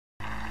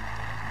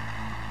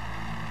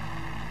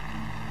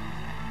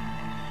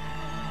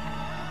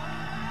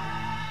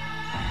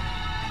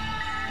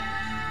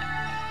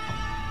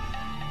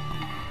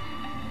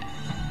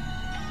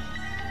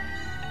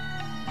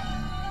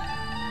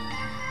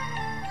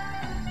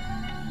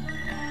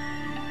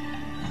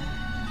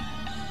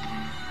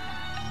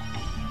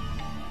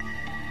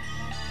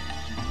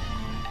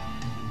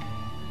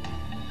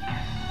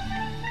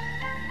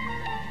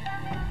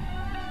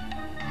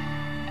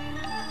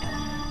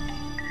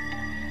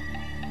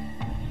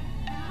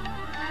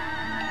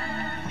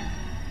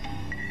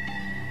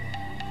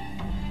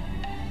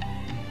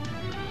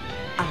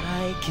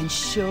can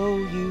show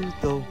you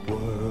the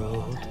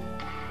world,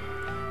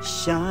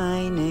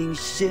 shining,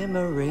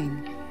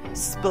 shimmering,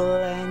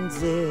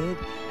 splendid.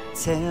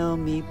 Tell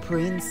me,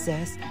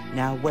 princess,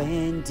 now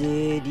when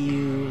did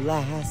you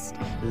last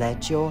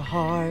let your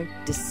heart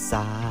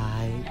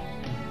decide?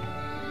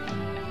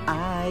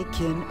 I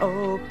can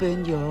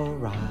open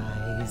your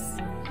eyes,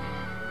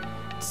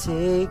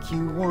 take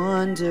you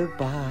wonder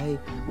by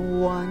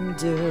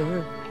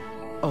wonder,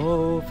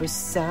 over,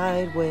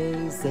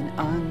 sideways, and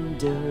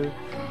under,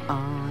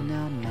 on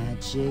a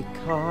magic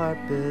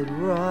carpet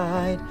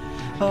ride,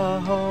 a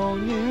whole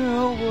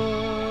new world,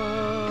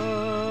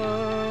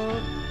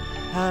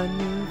 a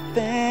new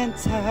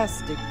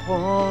fantastic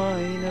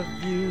point of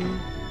view.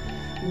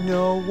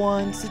 No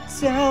one to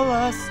tell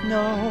us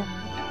no,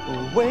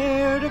 or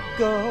where to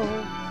go,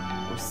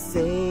 or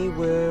say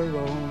we're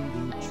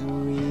only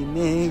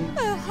dreaming.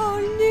 A whole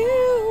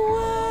new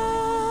world,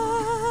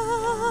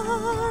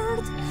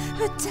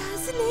 a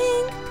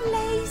dazzling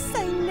place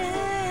I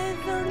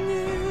never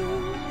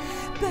knew.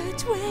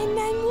 But when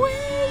I'm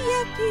way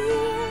up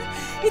here,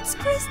 it's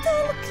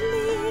crystal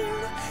clear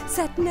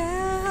that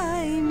now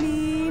I'm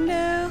in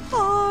a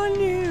whole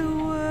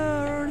new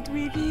world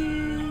with you.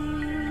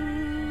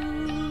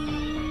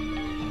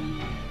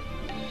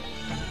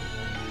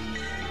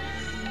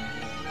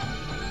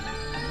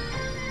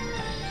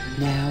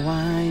 Now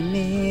I'm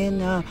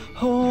in a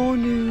whole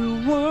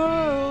new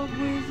world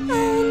with you.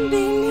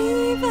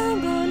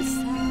 Unbelievable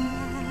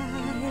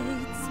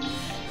sights,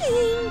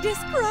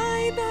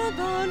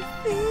 indescribable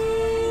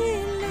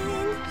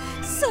feeling,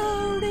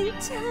 soaring,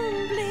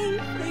 tumbling,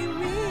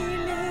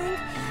 freewheeling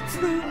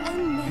through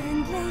an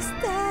endless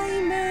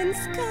diamond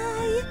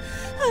sky,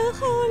 a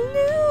whole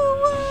new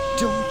world.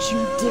 Don't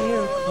you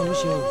dare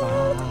close your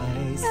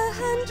eyes.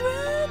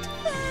 100,000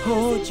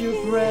 Hold your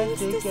breath,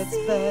 things it to gets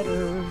see.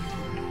 better.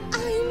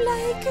 I'm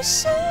like a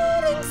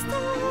shooting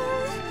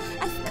star,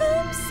 I've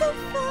come so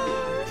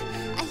far,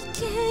 I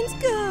can't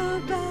go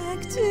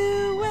back to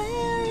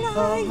where I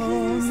whole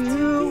used new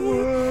to be.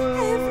 world.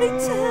 Every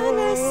turn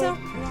a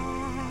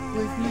surprise,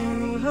 With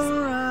new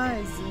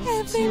horizons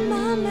every to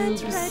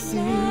moment red see.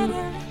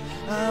 letter.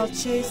 I'll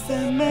chase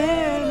them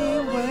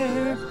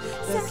anywhere.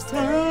 There's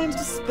time to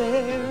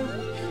spare.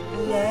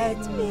 Let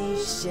me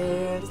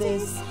share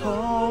this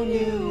whole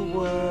new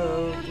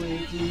world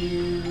with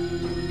you.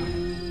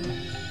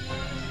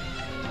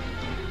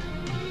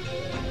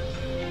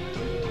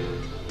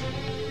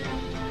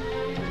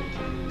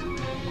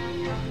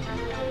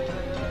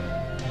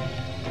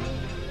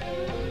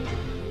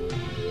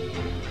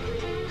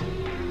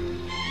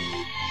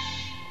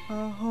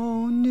 A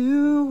whole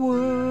new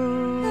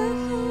world. A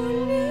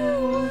whole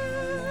new world.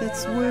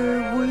 That's where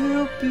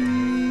we'll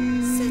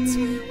be. That's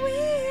where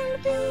we'll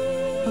be.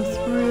 A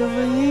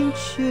thrilling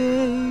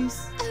chase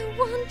A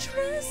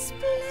wondrous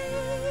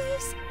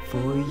place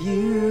for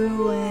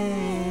you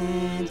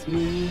and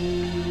me.